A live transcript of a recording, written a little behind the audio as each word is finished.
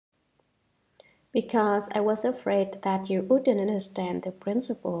Because I was afraid that you wouldn't understand the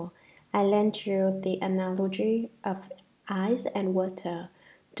principle, I lent you the analogy of ice and water.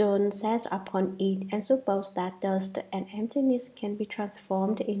 Don't set upon it and suppose that dust and emptiness can be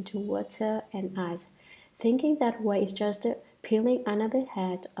transformed into water and ice. Thinking that way is just peeling another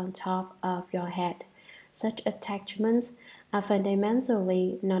head on top of your head. Such attachments are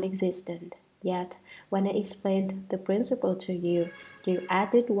fundamentally non existent. Yet, when I explained the principle to you, you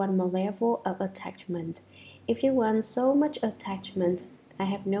added one more level of attachment. If you want so much attachment, I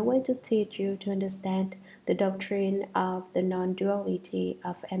have no way to teach you to understand the doctrine of the non duality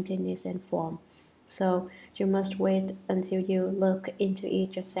of emptiness and form. So you must wait until you look into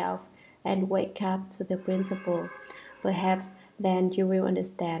it yourself and wake up to the principle. Perhaps then you will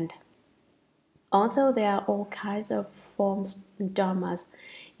understand. Although there are all kinds of forms dharmas,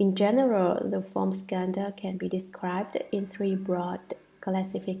 in general, the form skandha can be described in three broad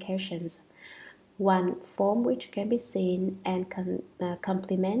classifications. One form which can be seen and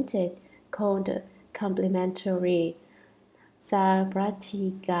complemented, called complementary,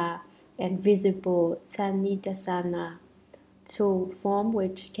 sapratika, and visible, sanidasana. Two form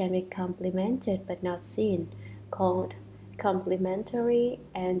which can be complemented but not seen, called complementary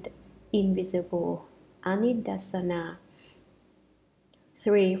and invisible, anidasana.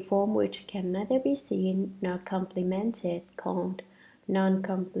 Three form which can neither be seen nor complemented, called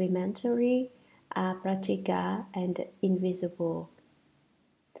non-complementary, apratika, and invisible.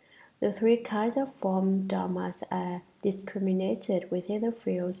 The three kinds of form dharmas are discriminated within the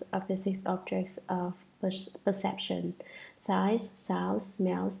fields of the six objects of perception: sight, sound,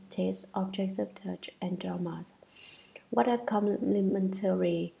 smells, taste, objects of touch, and dharmas. What are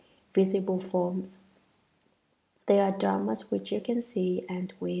complementary visible forms? They are dharmas which you can see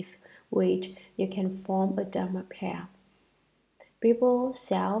and with which you can form a dharma pair. People,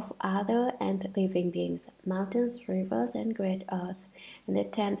 self, other, and living beings, mountains, rivers, and great earth, and the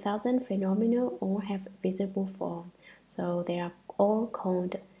 10,000 phenomena all have visible form, so they are all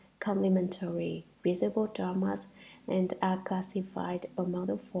called complementary visible dharmas and are classified among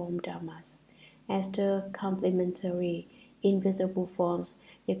the form dharmas. As to complementary invisible forms,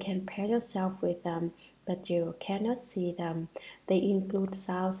 you can pair yourself with them, but you cannot see them. They include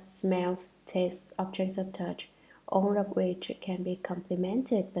sounds, smells, tastes, objects of touch, all of which can be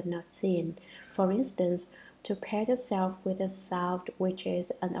complemented but not seen. For instance, to pair yourself with a sound which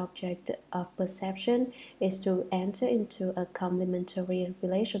is an object of perception is to enter into a complementary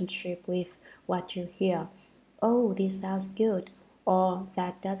relationship with what you hear. Oh, this sounds good, or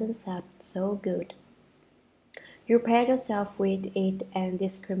that doesn't sound so good. You pair yourself with it and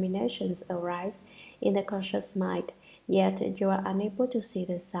discriminations arise in the conscious mind, yet you are unable to see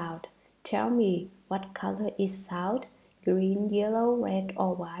the sound. Tell me, what color is sound? Green, yellow, red,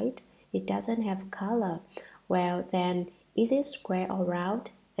 or white? It doesn't have color. Well, then, is it square or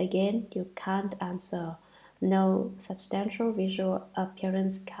round? Again, you can't answer. No substantial visual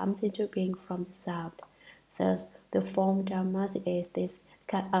appearance comes into being from the sound. Thus, the form dharmas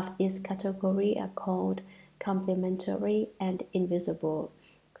of this category are called complementary and invisible.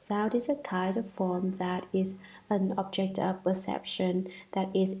 Sound is a kind of form that is an object of perception,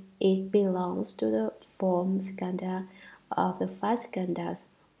 that is, it belongs to the form skandha of the five skandhas: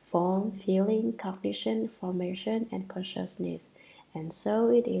 form, feeling, cognition, formation, and consciousness. And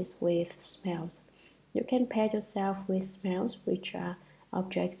so it is with smells. You can pair yourself with smells which are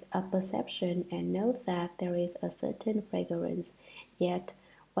objects of perception and know that there is a certain fragrance, yet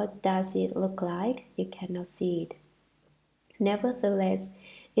what does it look like? You cannot see it. Nevertheless,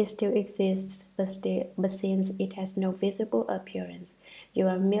 it still exists, but since it has no visible appearance, you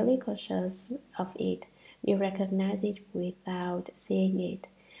are merely conscious of it. You recognize it without seeing it.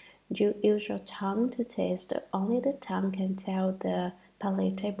 You use your tongue to taste. Only the tongue can tell the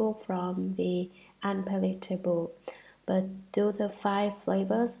palatable from the unpalatable. But do the five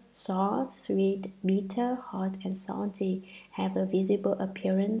flavors, sour, sweet, bitter, hot, and salty, have a visible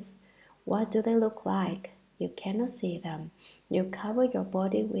appearance? What do they look like? You cannot see them. You cover your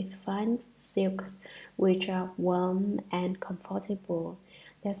body with fine silks, which are warm and comfortable.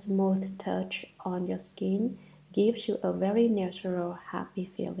 Their smooth touch on your skin gives you a very natural, happy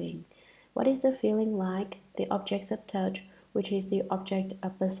feeling. What is the feeling like? The objects of touch, which is the object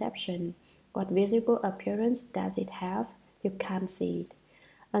of perception. What visible appearance does it have? You can't see it.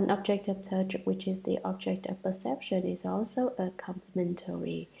 An object of touch, which is the object of perception, is also a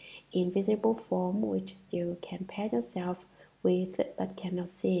complementary, invisible form which you can pair yourself with but cannot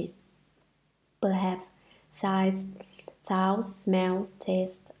see. Perhaps sights, sounds, smells,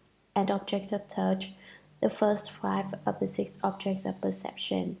 taste, and objects of touch, the first five of the six objects of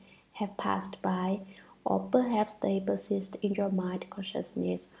perception, have passed by, or perhaps they persist in your mind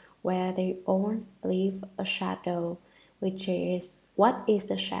consciousness where they only leave a shadow, which is what is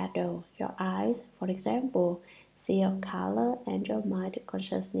the shadow? Your eyes, for example, see a color and your mind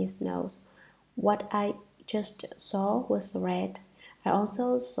consciousness knows. What I just saw was red. I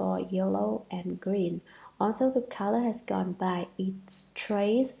also saw yellow and green. Although the color has gone by, its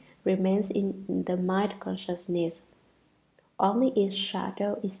trace remains in the mind consciousness. Only its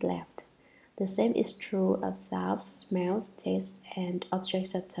shadow is left. The same is true of sounds, smells, tastes, and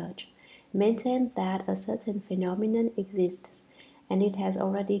objects of touch. Maintain that a certain phenomenon exists, and it has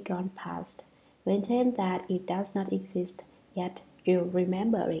already gone past. Maintain that it does not exist, yet you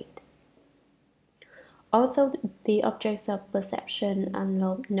remember it. Although the objects of perception are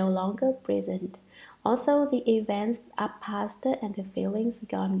no longer present, although the events are past and the feelings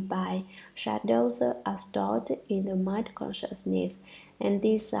gone by, shadows are stored in the mind consciousness, and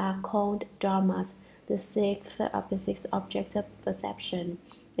these are called dharmas, the sixth of the six objects of perception.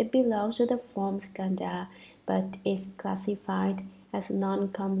 It belongs to the form skandha, but is classified as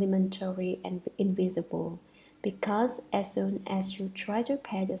non-complementary and invisible. Because as soon as you try to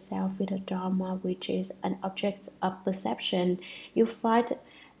pair yourself with a dharma which is an object of perception, you find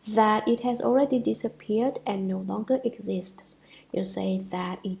that it has already disappeared and no longer exists. You say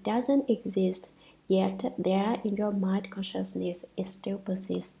that it doesn't exist, yet there in your mind consciousness it still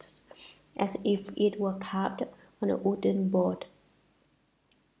persists, as if it were carved on a wooden board.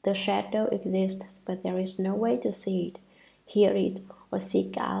 The shadow exists, but there is no way to see it, hear it, or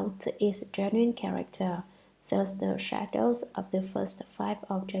seek out its genuine character. Thus, the shadows of the first five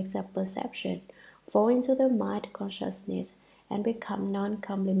objects of perception fall into the mind consciousness and become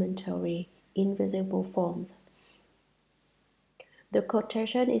non-complementary, invisible forms. The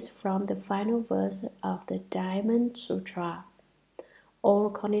quotation is from the final verse of the Diamond Sutra. All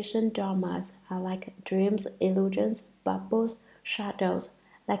conditioned dharmas are like dreams, illusions, bubbles, shadows,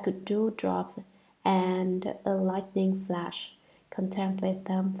 like dewdrops and a lightning flash. Contemplate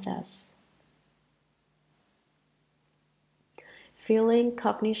them thus. Feeling,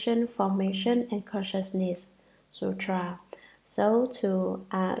 cognition, formation, and consciousness. Sutra. So too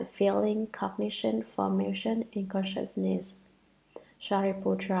are feeling, cognition, formation, and consciousness.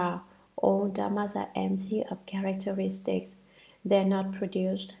 Shariputra. All dharmas are empty of characteristics. They are not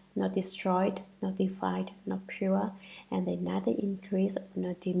produced, not destroyed, not defiled, not pure, and they neither increase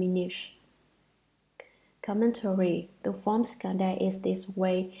nor diminish. Commentary. The form skandha is this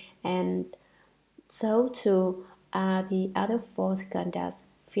way, and so too are the other four skandhas: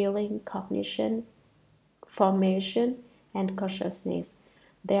 feeling, cognition, formation, and consciousness.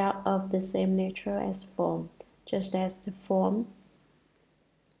 They are of the same nature as form, just as the form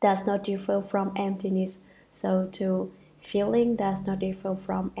does not differ from emptiness, so too feeling does not differ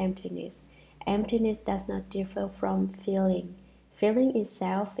from emptiness. Emptiness does not differ from feeling. Feeling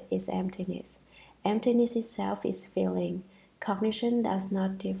itself is emptiness. Emptiness itself is feeling. Cognition does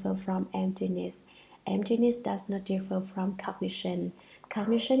not differ from emptiness. Emptiness does not differ from cognition.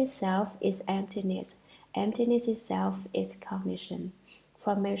 Cognition itself is emptiness. Emptiness itself is cognition.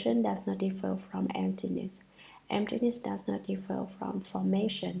 Formation does not differ from emptiness. Emptiness does not differ from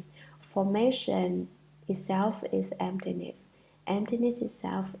formation. Formation itself is emptiness. Emptiness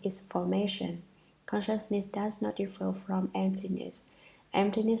itself is formation. Consciousness does not differ from emptiness.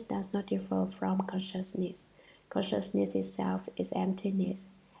 Emptiness does not differ from consciousness. Consciousness itself is emptiness.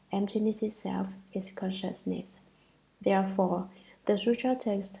 Emptiness itself is consciousness. Therefore, the sutra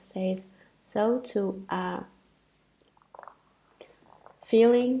text says, so too are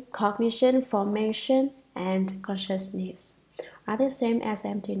feeling, cognition, formation, and consciousness are the same as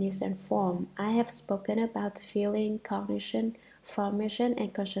emptiness and form. I have spoken about feeling, cognition, formation,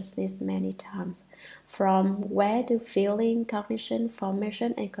 and consciousness many times. From where do feeling, cognition,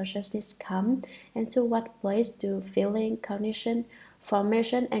 formation, and consciousness come, and to what place do feeling, cognition,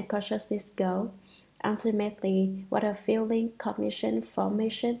 formation, and consciousness go? Ultimately, what are feeling, cognition,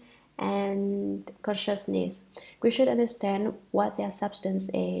 formation, and consciousness? We should understand what their substance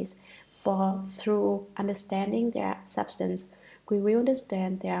is, for through understanding their substance, we will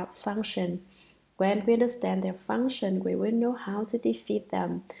understand their function. When we understand their function, we will know how to defeat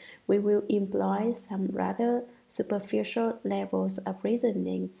them. We will employ some rather superficial levels of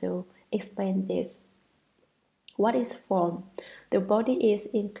reasoning to explain this. What is form? The body is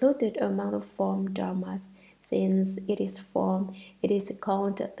included among the form dharmas. Since it is form, it is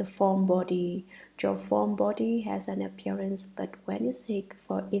called the form body. Your form body has an appearance, but when you seek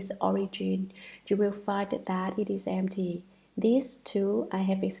for its origin, you will find that it is empty. These two I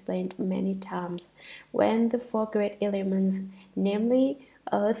have explained many times. When the four great elements, namely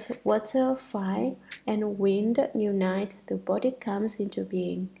Earth, water, fire, and wind unite, the body comes into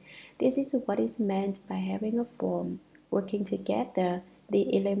being. This is what is meant by having a form. Working together,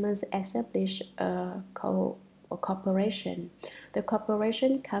 the elements establish a corporation. The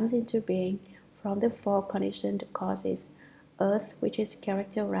corporation comes into being from the four conditioned causes. Earth, which is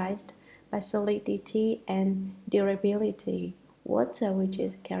characterized by solidity and durability. Water, which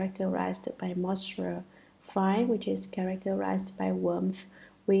is characterized by moisture. Fire, which is characterized by warmth.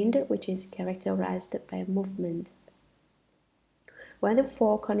 Wind, which is characterized by movement. When the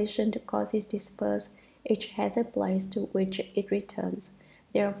four conditioned causes disperse, each has a place to which it returns.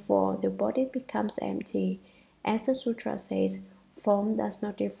 Therefore, the body becomes empty. As the sutra says, form does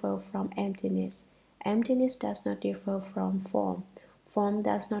not differ from emptiness. Emptiness does not differ from form. Form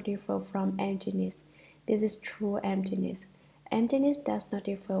does not differ from emptiness. This is true emptiness. Emptiness does not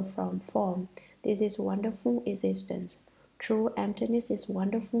differ from form. This is wonderful existence. True emptiness is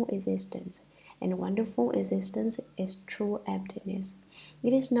wonderful existence, and wonderful existence is true emptiness.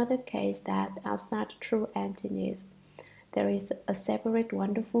 It is not the case that outside true emptiness there is a separate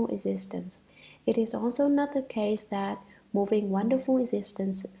wonderful existence. It is also not the case that moving wonderful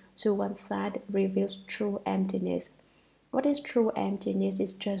existence to one side reveals true emptiness. What is true emptiness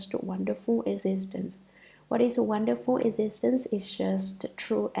is just wonderful existence. What is wonderful existence is just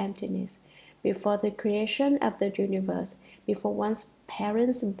true emptiness. Before the creation of the universe, before one's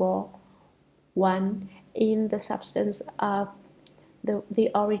parents bore one in the substance of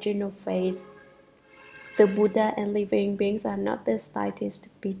the original phase, the Buddha and living beings are not the slightest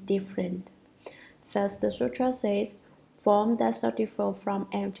bit different. Thus, the sutra says, form does not differ from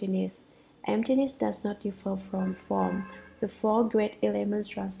emptiness. Emptiness does not differ from form. The four great elements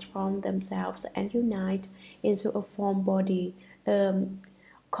transform themselves and unite into a form body, a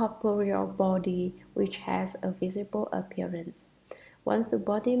corporeal body which has a visible appearance. Once the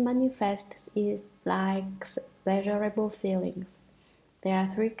body manifests, it likes pleasurable feelings. There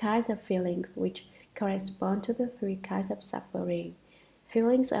are three kinds of feelings which correspond to the three kinds of suffering.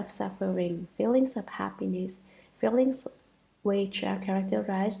 Feelings of suffering, feelings of happiness, feelings which are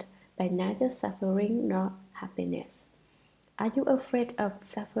characterized by neither suffering nor happiness. Are you afraid of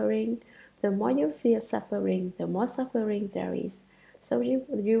suffering? The more you fear suffering, the more suffering there is. So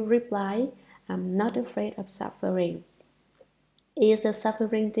you reply, I'm not afraid of suffering. Is the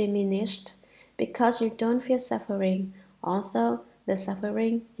suffering diminished? Because you don't fear suffering, although the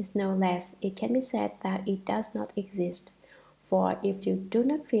suffering is no less, it can be said that it does not exist. For if you do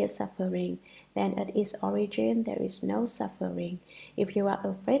not fear suffering, then at its origin there is no suffering. If you are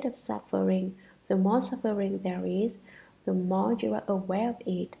afraid of suffering, the more suffering there is, the more you are aware of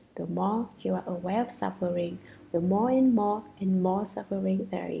it. The more you are aware of suffering, the more and more suffering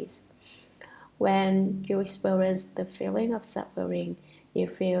there is. When you experience the feeling of suffering, you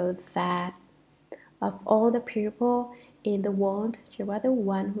feel that of all the people in the world, you are the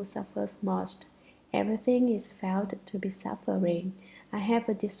one who suffers most. Everything is felt to be suffering. I have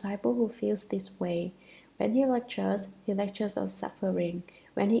a disciple who feels this way. When he lectures on suffering.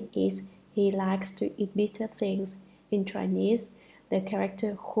 When he eats, he likes to eat bitter things. In Chinese, the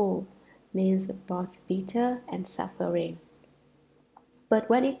character Hu means both bitter and suffering. But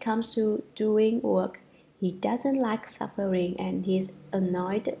when it comes to doing work, he doesn't like suffering and he's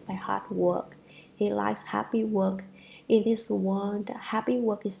annoyed by hard work. He likes happy work. In this world, happy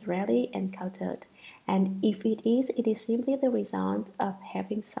work is rarely encountered, and if it is simply the result of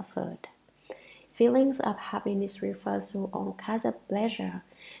having suffered. Feelings of happiness refer to all kinds of pleasure.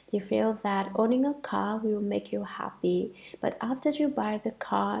 You feel that owning a car will make you happy, but after you buy the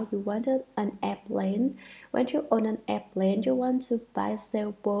car, you want an airplane. When you own an airplane, you want to buy a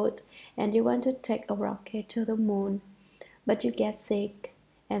sailboat, and you want to take a rocket to the moon. But you get sick,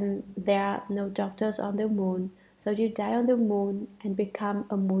 and there are no doctors on the moon, so you die on the moon and become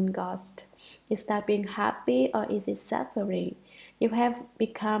a moon ghost. Is that being happy or is it suffering? You have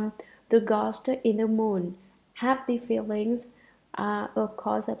become the ghost in the moon. Happy feelings are a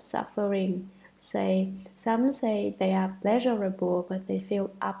cause of suffering. Some say they are pleasurable, but they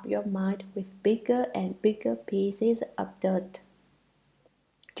fill up your mind with bigger and bigger pieces of dirt.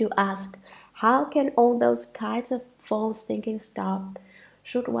 You ask, how can all those kinds of false thinking stop?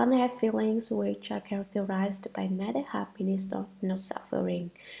 Should one have feelings which are characterized by neither happiness nor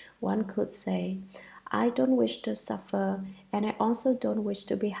suffering? One could say, I don't wish to suffer, and I also don't wish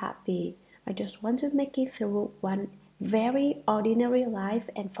to be happy. I just want to make it through one very ordinary life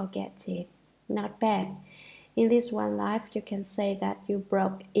and forget it. Not bad. In this one life, you can say that you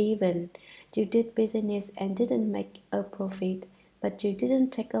broke even. You did business and didn't make a profit, but you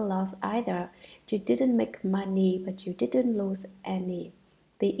didn't take a loss either. You didn't make money, but you didn't lose any.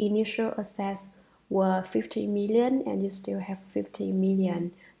 the initial assets were 50 million and you still have 50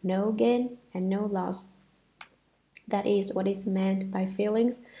 million. No gain and no loss. That is what is meant by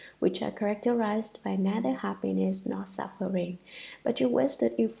feelings which are characterized by neither happiness nor suffering. But you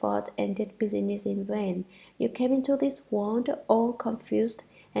wasted effort and did business in vain. You came into this world all confused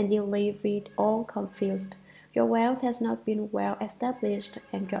and you leave it all confused. Your wealth has not been well established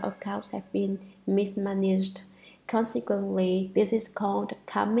and your accounts have been mismanaged. Consequently, this is called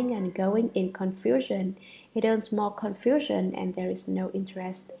coming and going in confusion. It earns more confusion and there is no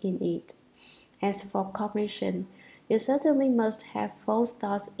interest in it. As for cognition, you certainly must have false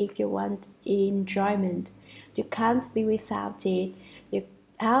thoughts if you want enjoyment. You can't be without it.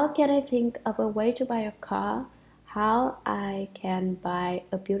 How can I think of a way to buy a car? How I can buy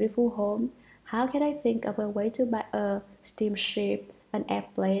a beautiful home? How can I think of a way to buy a steamship, an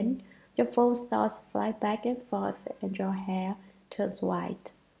airplane? Your false thoughts fly back and forth and your hair turns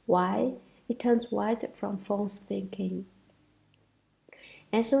white. Why? It turns white from false thinking.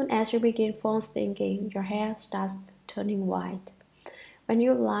 As soon as you begin false thinking, your hair starts turning white. When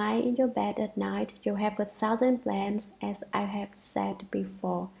you lie in your bed at night, you have 1,000 plans, as I have said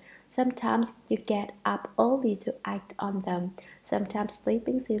before. Sometimes you get up early to act on them. Sometimes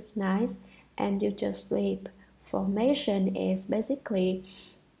sleeping seems nice, and you just sleep. Formation is basically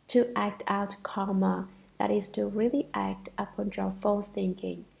to act out karma, that is to really act upon your false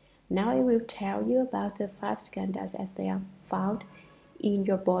thinking. Now I will tell you about the 5 skandhas as they are found in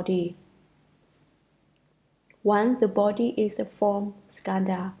your body. 1. The body is a form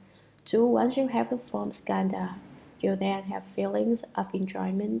skandha. 2. Once you have a form skandha, you then have feelings of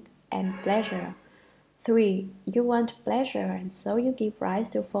enjoyment and pleasure. 3. You want pleasure and so you give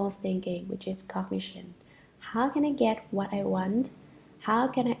rise to false thinking, which is cognition. How can I get what I want? How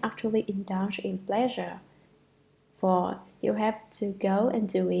can I actually indulge in pleasure? 4. You have to go and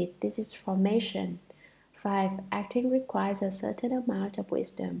do it. This is formation. 5. Acting requires a certain amount of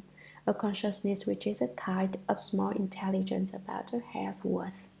wisdom, a consciousness which is a kind of small intelligence about a hair's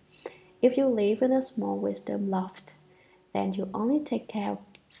worth. If you live in a small wisdom loft, then you only take care of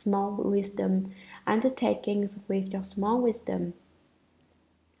small wisdom undertakings with your small wisdom,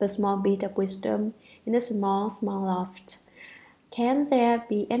 a small bit of wisdom in a small loft. Can there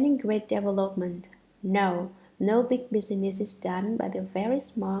be any great development? No. No big business is done by the very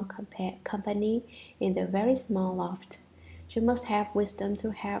small company in the very small loft. You must have wisdom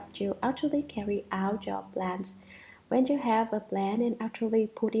to help you actually carry out your plans. When you have a plan and actually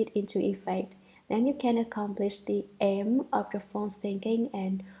put it into effect, then you can accomplish the aim of your false thinking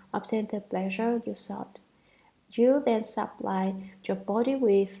and obtain the pleasure you sought. You then supply your body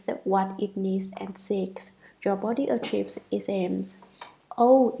with what it needs and seeks. Your body achieves its aims.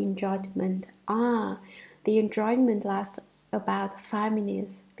 Oh, enjoyment! The enjoyment lasts about 5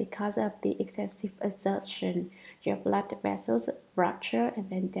 minutes because of the excessive exertion. Your blood vessels rupture and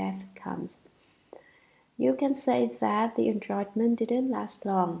then death comes. You can say that the enjoyment didn't last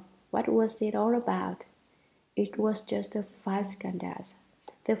long. What was it all about? It was just the 5 skandhas.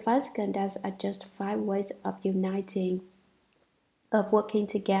 The 5 skandhas are just 5 ways of uniting, of working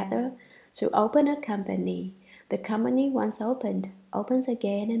together to open a company. The company once opened, opens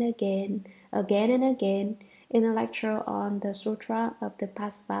again and again and again. In a lecture on the Sutra of the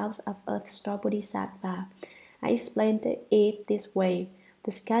Past Vows of Earth-Star Bodhisattva, I explained it this way.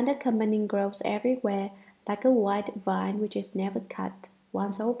 The skandha company grows everywhere like a white vine which is never cut.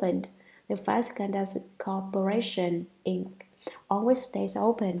 Once opened, the 5 skandhas corporation, Inc. always stays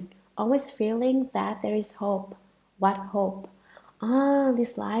open, always feeling that there is hope. What hope?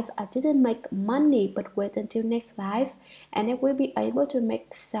 This life I didn't make money, but wait until next life and I will be able to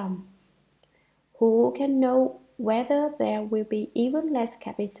make some. Who can know whether there will be even less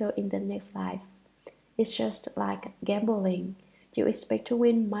capital in the next life? It's just like gambling. You expect to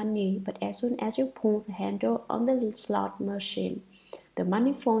win money, but as soon as you pull the handle on the slot machine, the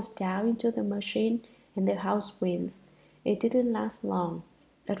money falls down into the machine and the house wins. It didn't last long.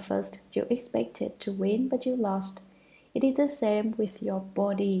 At first, you expected to win, but you lost. It is the same with your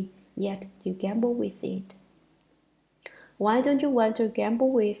body, yet you gamble with it. Why don't you want to gamble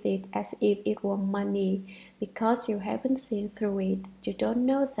with it as if it were money? Because you haven't seen through it. You don't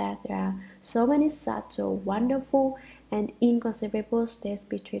know that there are so many subtle, wonderful, and inconceivable states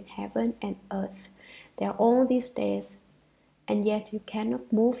between heaven and earth. There are all these states, and yet you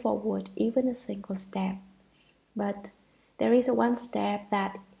cannot move forward even a single step. But there is one step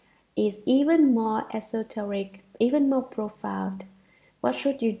that is even more esoteric, even more profound. What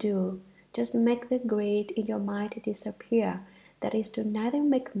should you do? Just make the greed in your mind disappear. That is to neither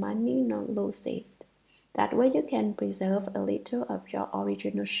make money nor lose it. That way you can preserve a little of your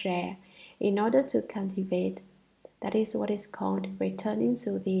original share in order to cultivate. That is what is called returning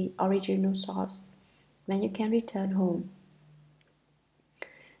to the original source. Then you can return home.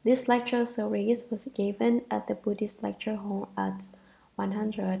 This lecture series was given at the Buddhist Lecture Hall at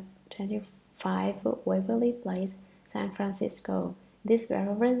 125 Waverly Place, San Francisco. This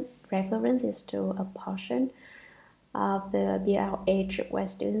reference is to a portion of the BLH where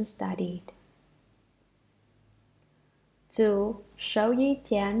students studied. 2. 受益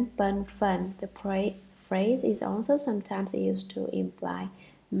点本分. The phrase is also sometimes used to imply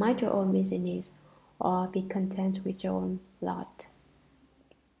mind your own business or be content with your own lot.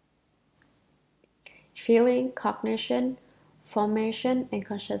 Feeling, cognition, formation, and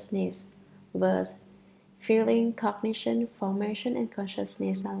consciousness. Verse. Feeling, cognition, formation, and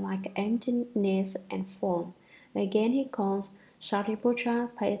consciousness are like emptiness and form. Again, he calls Shariputra,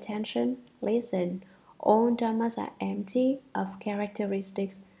 pay attention, listen. All dharmas are empty of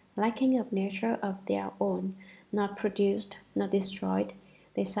characteristics, lacking of nature of their own, not produced, not destroyed.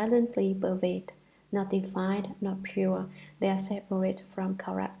 They silently pervade, not defiled, not pure. They are separate from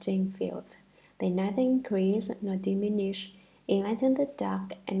corrupting filth. They neither increase nor diminish, enlighten the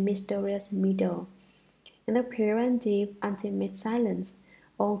dark and mysterious middle. In the pure and deep ultimate silence,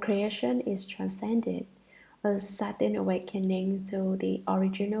 all creation is transcended, a sudden awakening to the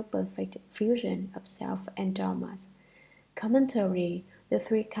original perfect fusion of self and dharmas. Commentary. The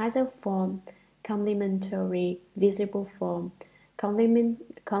three kinds of form: complementary visible form,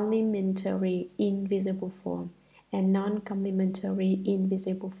 complementary invisible form, and non-complementary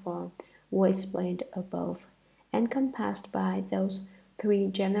invisible form were explained above. Encompassed by those three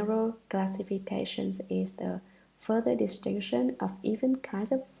general classifications is the further distinction of even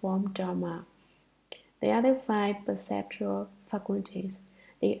kinds of form dharma. The other five perceptual faculties,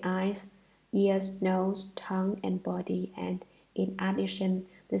 the eyes, ears, nose, tongue, and body, and in addition,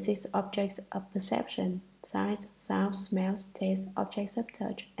 the six objects of perception, sight, sound, smells, taste, objects of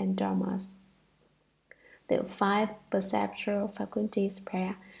touch, and dharmas. The five perceptual faculties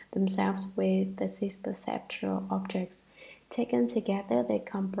pair themselves with the six perceptual objects. Taken together, they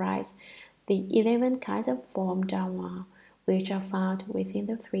comprise the 11 kinds of form dharma, which are found within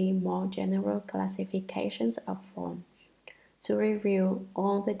the three more general classifications of form. To review,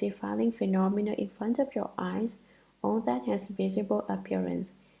 all the defiling phenomena in front of your eyes, all that has visible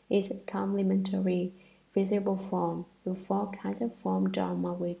appearance, is complementary visible form. The four kinds of form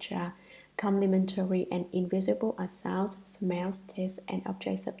dharma, which are complementary and invisible, are sounds, smells, tastes, and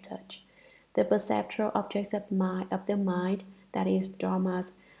objects of touch. The perceptual objects of the mind, that is,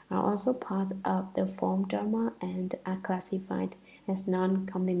 dharmas, are also part of the form dharma and are classified as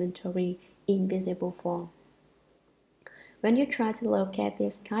non-complementary invisible form. When you try to locate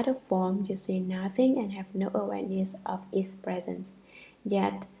this kind of form, you see nothing and have no awareness of its presence.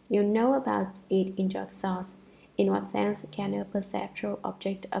 Yet, you know about it in your thoughts. In what sense can a perceptual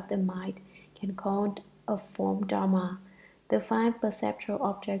object of the mind be called a form dharma? The five perceptual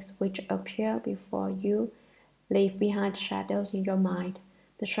objects which appear before you leave behind shadows in your mind.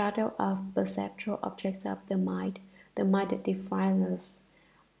 The shadow of perceptual objects of the mind defiles,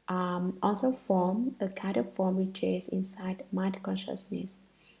 also form, a kind of form which is inside mind consciousness.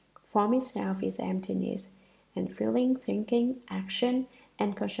 Form itself is emptiness, and feeling, thinking, action,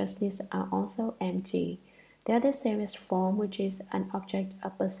 and consciousness are also empty. They are the same as form, which is an object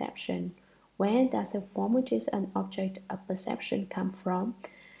of perception. Where does the form which is an object of perception come from?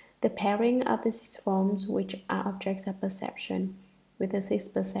 The pairing of the six forms which are objects of perception with the six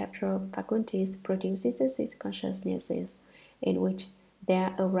perceptual faculties produces the six consciousnesses, in which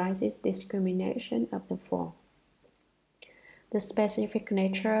there arises discrimination of the form. The specific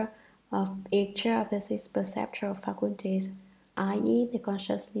nature of each of the six perceptual faculties, i.e., the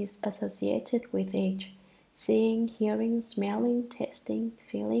consciousness associated with each, seeing, hearing, smelling, tasting,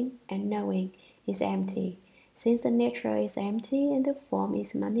 feeling, and knowing, is empty. Since the nature is empty and the form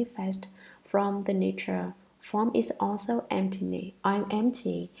is manifest from the nature, form is also empty.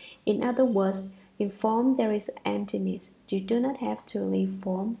 In other words, in form there is emptiness. You do not have to leave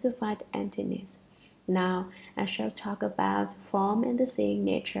form to find emptiness. Now, I shall talk about form and the seeing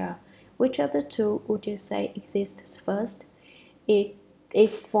nature. Which of the two would you say exists first?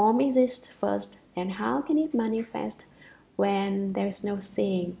 If form exists first, then how can it manifest when there is no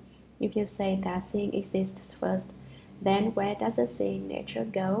seeing? If you say that seeing exists first, then where does the seeing nature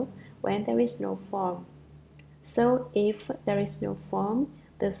go when there is no form? So if there is no form,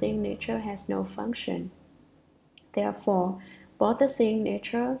 the seeing nature has no function. Therefore, both the seeing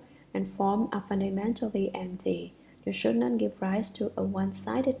nature and form are fundamentally empty. You should not give rise to a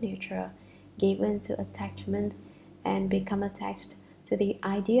one-sided nature. given to attachment and become attached to the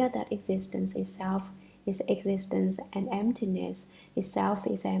idea that existence itself is existence and emptiness itself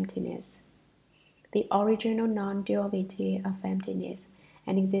is emptiness. The original non-duality of emptiness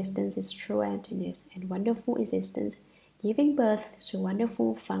and existence is true emptiness and wonderful existence, giving birth to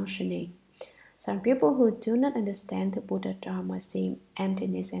wonderful functioning. Some people who do not understand the Buddha Dharma see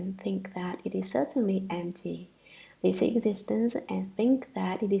emptiness and think that it is certainly empty. They see existence and think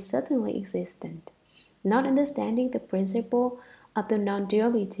that it is certainly existent. Not understanding the principle of the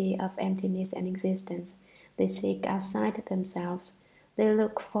non-duality of emptiness and existence, they seek outside themselves. They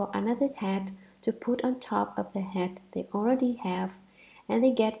look for another head to put on top of the head they already have, and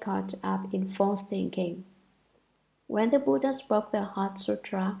they get caught up in false thinking. When the Buddha spoke the Heart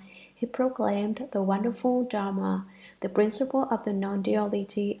Sutra, he proclaimed the wonderful Dharma, the principle of the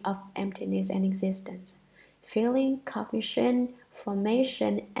non-duality of emptiness and existence. Feeling, cognition,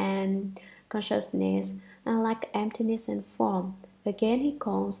 formation, and consciousness are like emptiness and form. Again he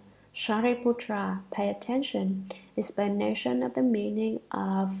calls Shariputra, pay attention, explanation of the meaning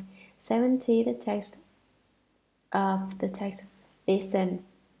of 70, the text of the text. Listen.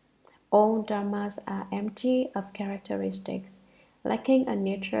 All dharmas are empty of characteristics, lacking a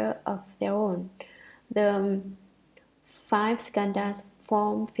nature of their own. The 5 skandhas,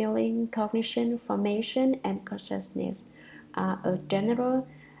 form, feeling, cognition, formation, and consciousness, are a general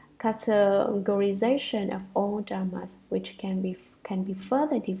categorization of all dharmas, which can be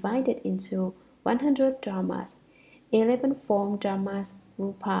further divided into 100 dharmas, 11 form dharmas,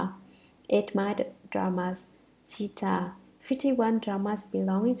 rupa, 8 mind dharmas, citta, 51 dharmas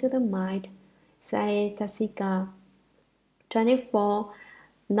belonging to the mind, Caitasika, 24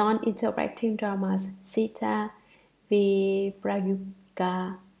 non-interacting dharmas, citta,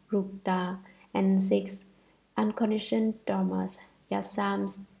 viprayuga, rukta, and 6 unconditioned dharmas,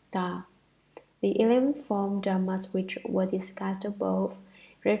 yasamsta. The 11 form dharmas which were discussed above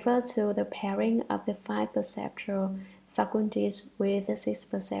refer to the pairing of the 5 perceptual faculties with the 6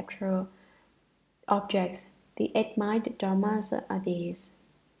 perceptual objects. The 8 mind dharmas are these: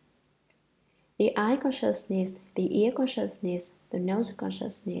 the eye consciousness, the ear consciousness, the nose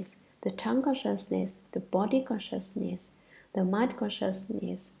consciousness, the tongue consciousness, the body consciousness, the mind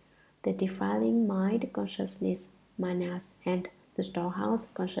consciousness, the defiling mind consciousness, manas, and the storehouse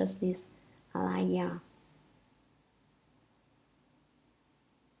consciousness, alaya.